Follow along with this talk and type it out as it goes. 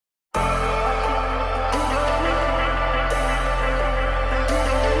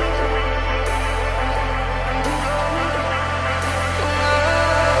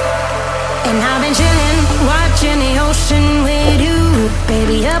been chillin', watching the ocean with you.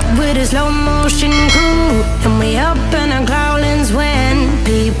 Baby, up with a slow motion crew. And we up in our growlings when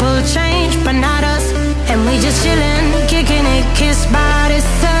people change, but not us. And we just chillin', kicking it, kissed by the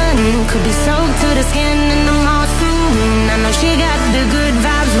sun. Could be soaked to the skin in the mall soon. I know she got the good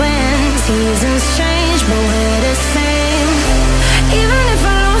vibes when seasons change, but we're the same. Even if I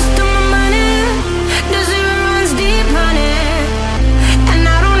lost all my money, the zero runs deep, honey. And I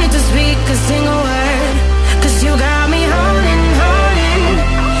don't need to speak a single word, 'cause you got me holding, holding.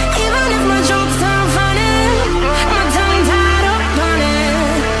 Even if my jokes sound funny, my tongue tied up on it.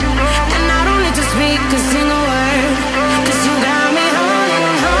 And I don't need to speak a single word, 'cause you got me holding,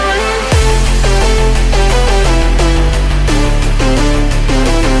 holding.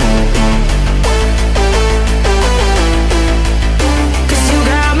 'Cause you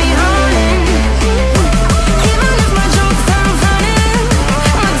got me holding. Even if my jokes sound funny,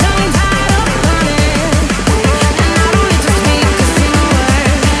 my tongue tied up on it. And I don't need to speak a single word,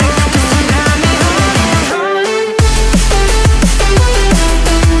 'cause you got me holding, holding.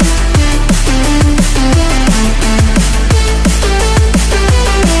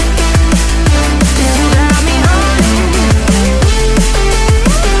 'Cause you got me holding.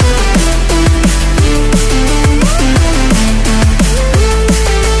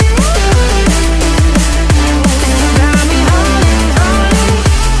 Got me holding, holding.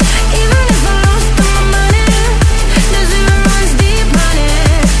 Even if I lost all my money, the zero runs deep, honey.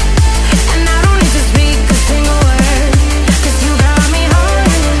 And I don't need to speak a single word, 'cause you got me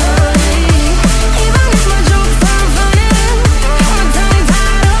holding, holding. Even if my jokes sound funny, my tongue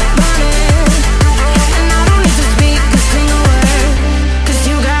tied up on it. And I don't need to speak a single word, 'cause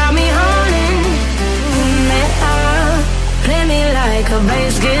you got me holding. Play me like a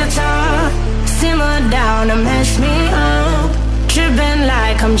bass guitar, simmer down and mess me up, tripping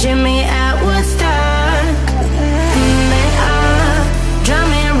like I'm Jimmy at Woodstock. Drum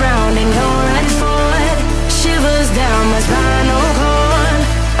me round in your red Ford, shivers down my spinal cord.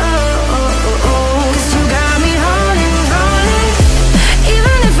 Oh, oh, oh, oh. 'Cause you got me holding, holding.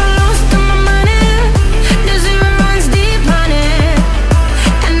 Even if I lost all my money, the zero runs deep, honey.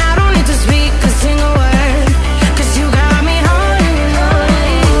 And I don't need to speak a single word, 'cause you got me holding,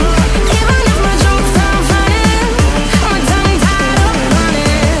 holding. Even if my jokes sound funny, my tongue tied up on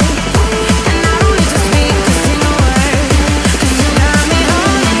it. And I don't need to speak a single word, 'cause you got me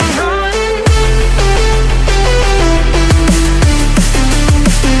holding, holding.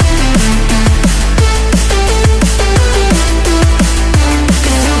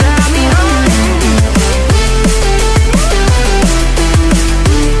 'Cause you got me holding.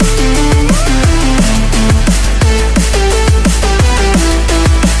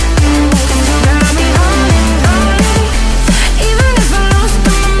 You got me holding, holding. Even if I lost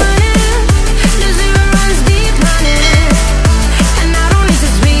all my money, the zero runs deep, honey. And I don't need to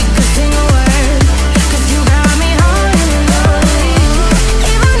speak a single word, 'cause you got me holding, holding.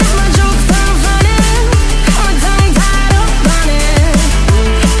 Even if my jokes sound funny, my tongue tied up on it.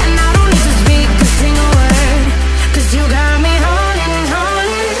 And I don't need to speak a single word, 'cause you got me holding,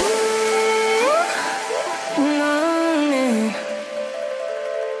 holding.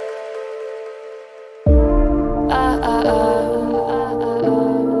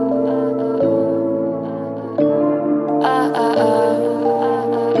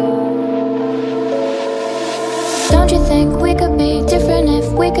 Don't you think we could be different if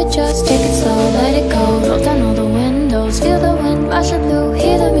we could just take it slow, let it go, roll down all the windows, feel the wind rushing through,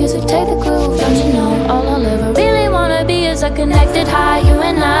 hear the music, take the groove. Don't you know all I'll ever really wanna be is a connected high, you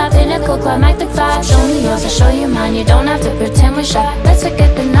and I, pinnacle, climactic vibe. Show me yours, I'll show you mine, you don't have to pretend we're shy. Let's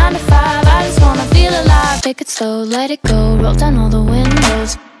forget the 9 to 5, I just wanna feel alive. Take it slow, let it go, roll down all the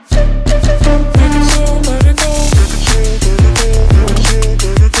windows.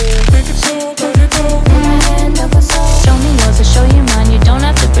 Show me yours, I'll show you mine, you don't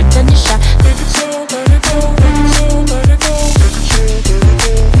have to pretend you're shy. Take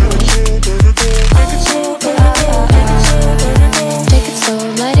it slow,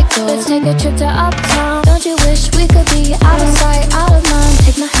 let it go. Let's take a trip to uptown. Don't you wish we could be out of sight, out of mind?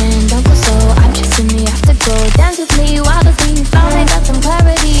 Take my hand, don't go slow, I'm chasing the afterglow. Dance with me while the beat finally got some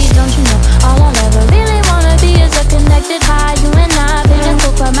clarity. Don't you know all I'll ever really wanna be is a connected high, you and I,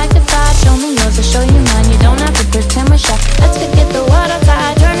 pinnacle, climactic vibe. Show me yours, I'll show you mine, you don't have to pretend we're shy. Let's forget the world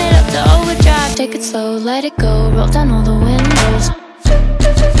outside, turn it up to overdrive. Take it slow, let it go, roll down all the windows.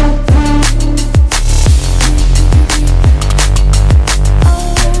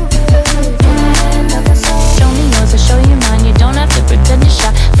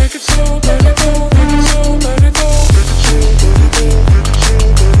 Take it slow, let it go.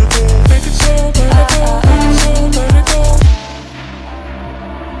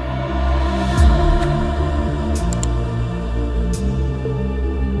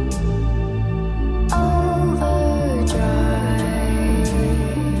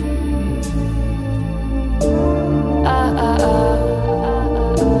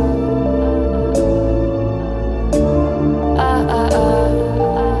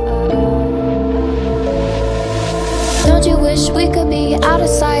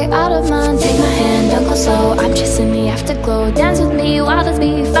 in the afterglow. Dance with me while the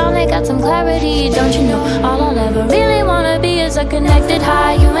beat finally got some clarity. Don't you know, all I'll ever really wanna be is a connected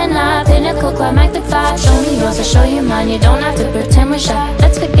high. You and I, pinnacle, climactic fly. Show me yours, I'll show you mine. You don't have to pretend we're shy.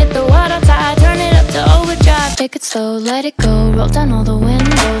 Let's forget the world outside, turn it up to overdrive. Take it slow, let it go, roll down all the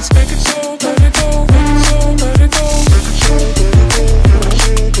windows. Take it slow, let it go, let it go, let it go.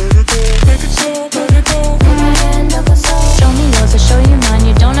 Take it slow, let it go. Put my hand up and slow. Show me yours, I'll show you mine.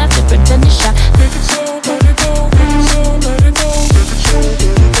 You don't have to pretend to shy. Take it slow, let it go, let it go, let it go.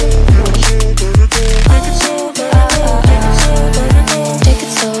 Take it slow, take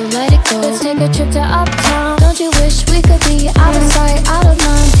it slow, let it go. Let's take a trip to uptown. Don't you wish we could be out of sight, out of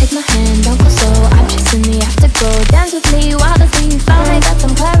mind? Take my hand, don't go slow. I'm chasing the afterglow. Dance with me while the beat finally got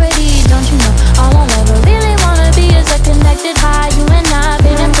some clarity. Don't you know, all I'll ever really wanna be is a connected high. You and I,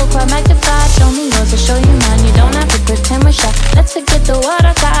 pinnacle, climactic fly. Show me yours, I'll show you mine. You don't have to pretend we're shy. Let's forget the world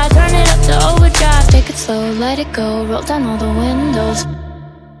outside, turn it up to overdrive. Take it slow, let it go, roll down all the windows.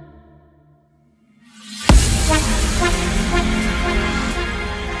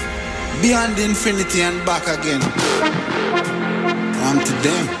 Beyond infinity and back again. On to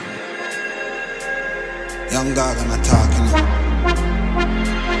them. Young dog and a talking.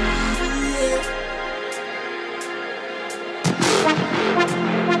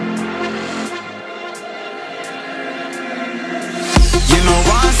 You know,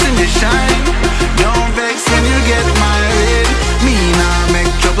 want see me shine. Don't vex when you get married. Me nah make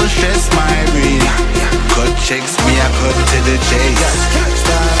trouble, stress my brain. Cut checks, me I cut to the chase.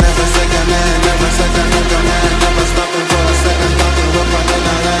 Start never second hand, never second hand, never stopping for a second, talking up on the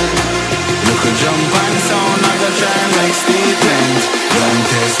line. Look a jump and sound, I go try and make statements. Don't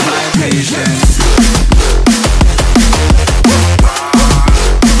test my patience.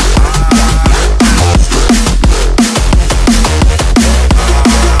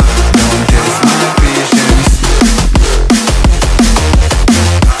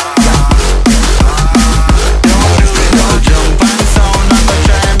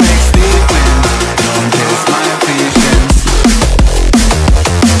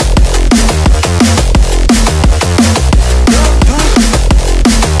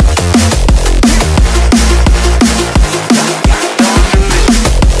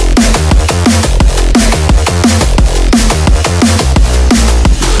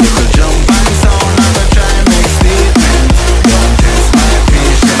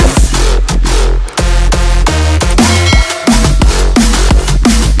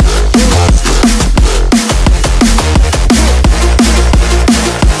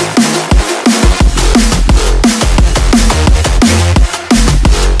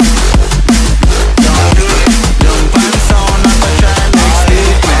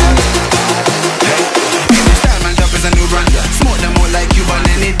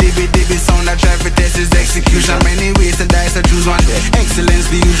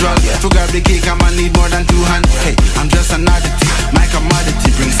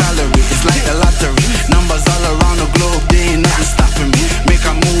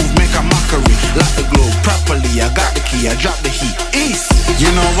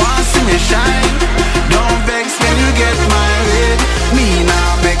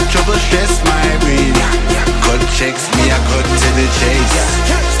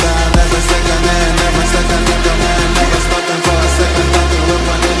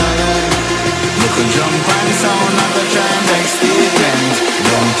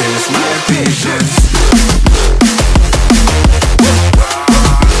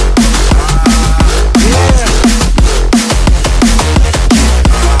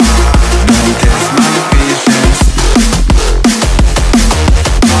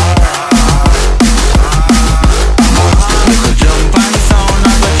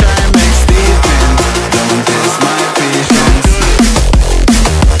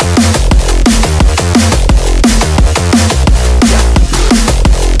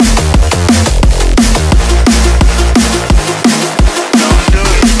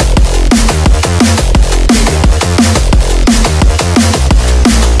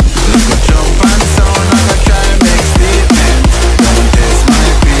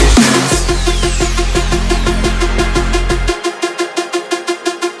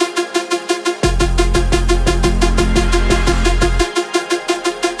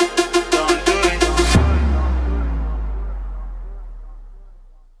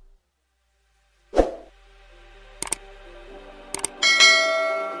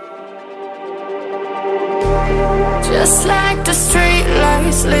 Just like the street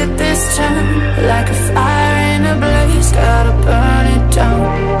lights lit this town, like a fire in a blaze, gotta burn it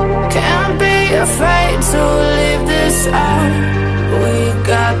down. Can't be afraid to leave this out. We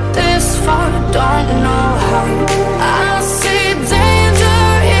got this far, don't know how.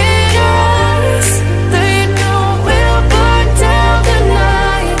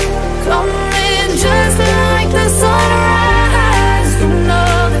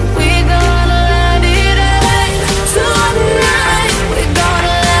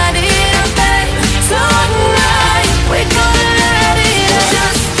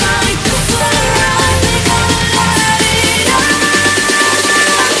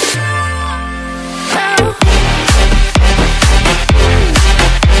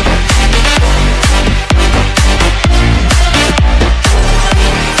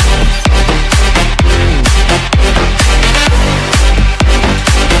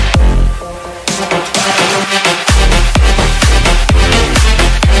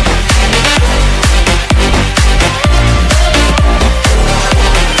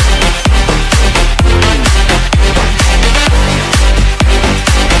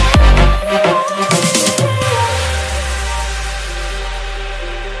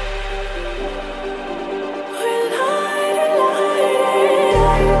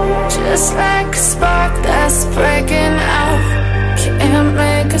 just like a spark that's breaking out. Can't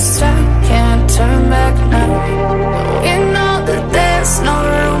make a stop, can't turn back now. We know that there's no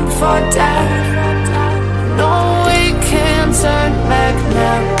room for doubt. No, we can't turn back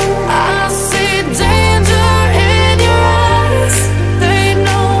now. I see danger in your eyes. They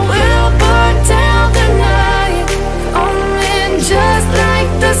know we'll burn down the night. Coming just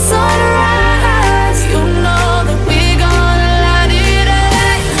like the sunrise. You know that we gonna light it up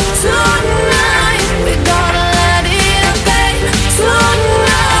tonight. We gonna light it up, babe.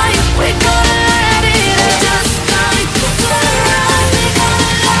 Tonight we gonna light it up just like the sunrise. We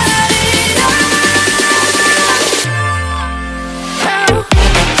gonna light it up now.